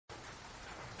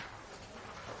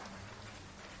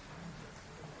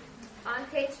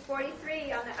page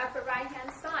 43 on the upper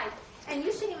right-hand side. And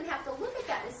you shouldn't even have to look at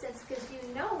that in a sense, because you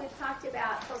know we've talked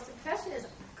about post-impressionism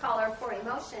color for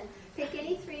emotion. Pick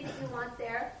any three that you want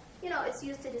there. You know, it's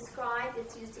used to describe,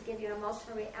 it's used to give you an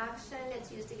emotional reaction,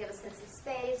 it's used to give a sense of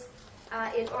space,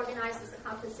 it organizes the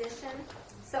composition.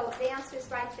 So the answer is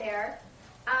right there.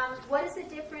 What is the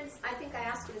difference? I think I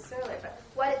asked you this earlier, but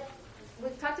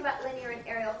we've talked about linear and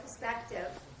aerial perspective.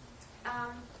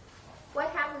 What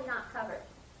have we not covered?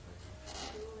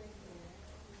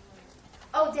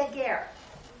 Oh, daguerre.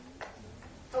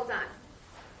 Hold on.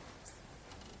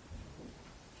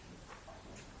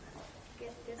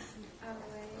 Get this out of the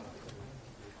way.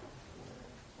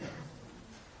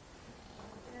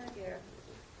 Oh dear.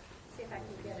 See if I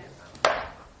can get it.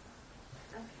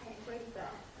 Okay, where do you go?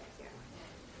 Right here.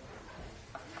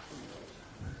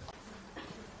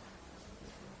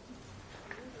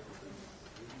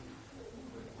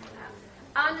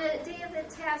 On the day of the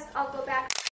test, I'll go back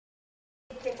to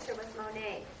the picture with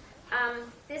Monet.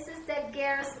 This is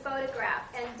Daguerre's photograph,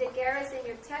 and Daguerre is in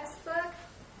your textbook.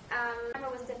 The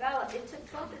camera was developed. It took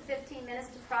 12 to 15 minutes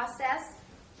to process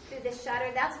through the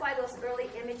shutter. That's why those early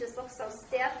images look so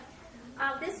stiff.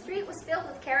 This street was filled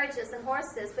with carriages and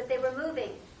horses, but they were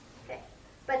moving. Okay.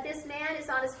 But this man is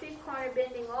on a street corner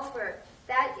bending over.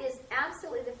 That is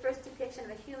absolutely the first depiction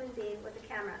of a human being with a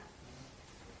camera.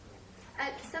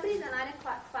 Somebody in the 9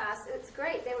 o'clock class, it's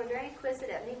great, they were very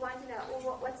inquisitive, and he wanted to know,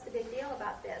 well, what's the big deal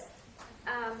about this?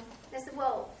 I said,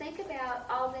 well, think about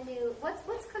all the new, what's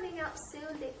coming out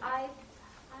soon,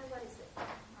 what is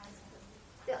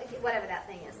it? Whatever that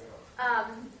thing is.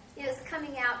 It's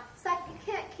coming out. It's like you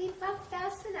can't keep up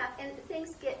fast enough, and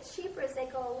things get cheaper as they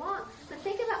go along. But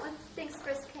think about when things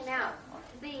first came out.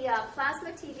 The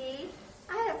plasma TV,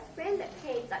 I had a friend that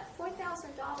paid like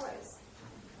 $4,000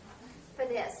 for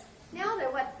this. Now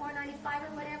they're, what,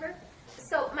 $4.95 or whatever?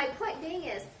 So my point being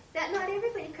is that not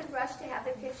everybody could rush to have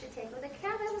their picture taken with a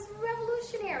camera. It was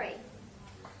revolutionary.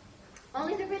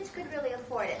 Only the rich could really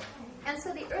afford it. And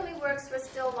so the early works were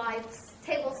still live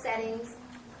table settings.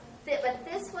 But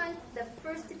this one, the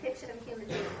first depiction of a human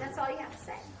being. That's all you have to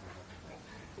say.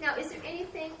 Now, is there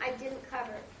anything I didn't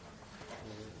cover?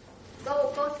 Go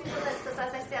through the list, because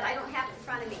as I said, I don't have it in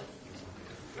front of me.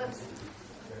 Whoops.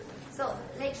 So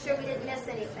make sure we didn't miss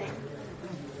anything.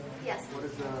 Yes? What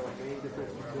is the main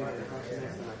difference between an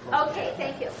impressionist and a post-impressionist? Okay,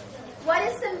 thank you. What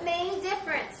is the main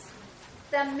difference?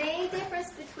 The main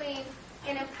difference between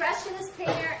an impressionist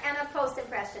painter and a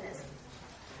post-impressionist.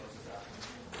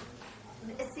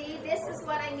 See, this is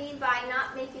what I mean by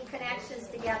not making connections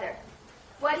together.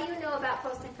 What do you know about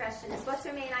post-impressionists? What's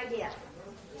their main idea?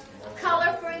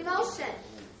 Color for emotion.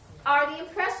 Are the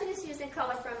impressionists using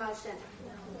color for emotion?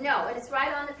 No, and it's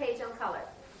right on the page on color.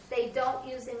 They don't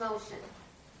use emotion.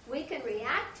 We can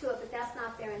react to it, but that's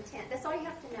not their intent. That's all you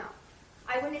have to know.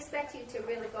 I wouldn't expect you to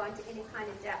really go into any kind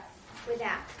of depth with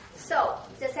that. So,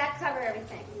 does that cover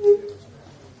everything?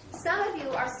 Some of you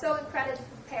are so incredibly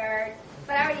prepared,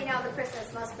 but I already know the person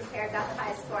that's most prepared got the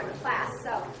highest score in the class.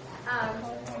 So,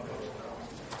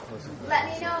 let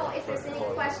me know if there's any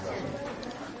question.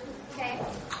 Okay?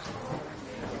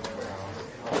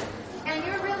 And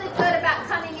you're really good about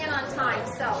coming in on time,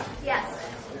 so, yes.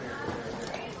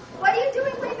 What are you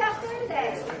doing way back there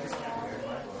today?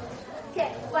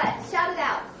 Okay, what? Shout it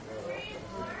out.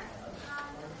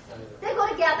 They go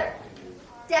together.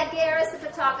 Daguerre is the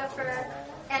photographer,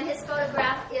 and his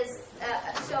photograph is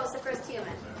shows the first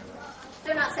human.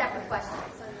 They're not separate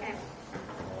questions, okay?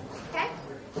 Okay?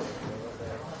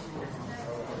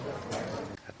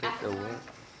 I think they'll win.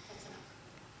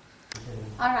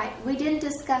 All right, we didn't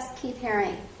discuss Keith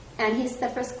Haring, and he's the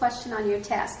first question on your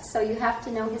test, so you have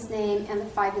to know his name and the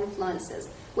 5 influences,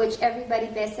 which everybody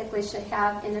basically should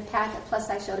have in their packet, plus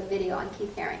I showed a video on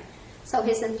Keith Haring. So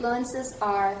his influences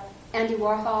are Andy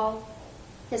Warhol,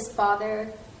 his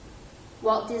father,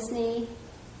 Walt Disney,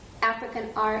 African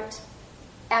art,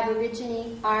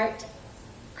 Aborigine art,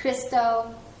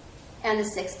 Christo, and the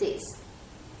 60s.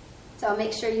 So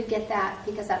make sure you get that,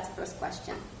 because that's the first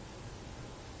question.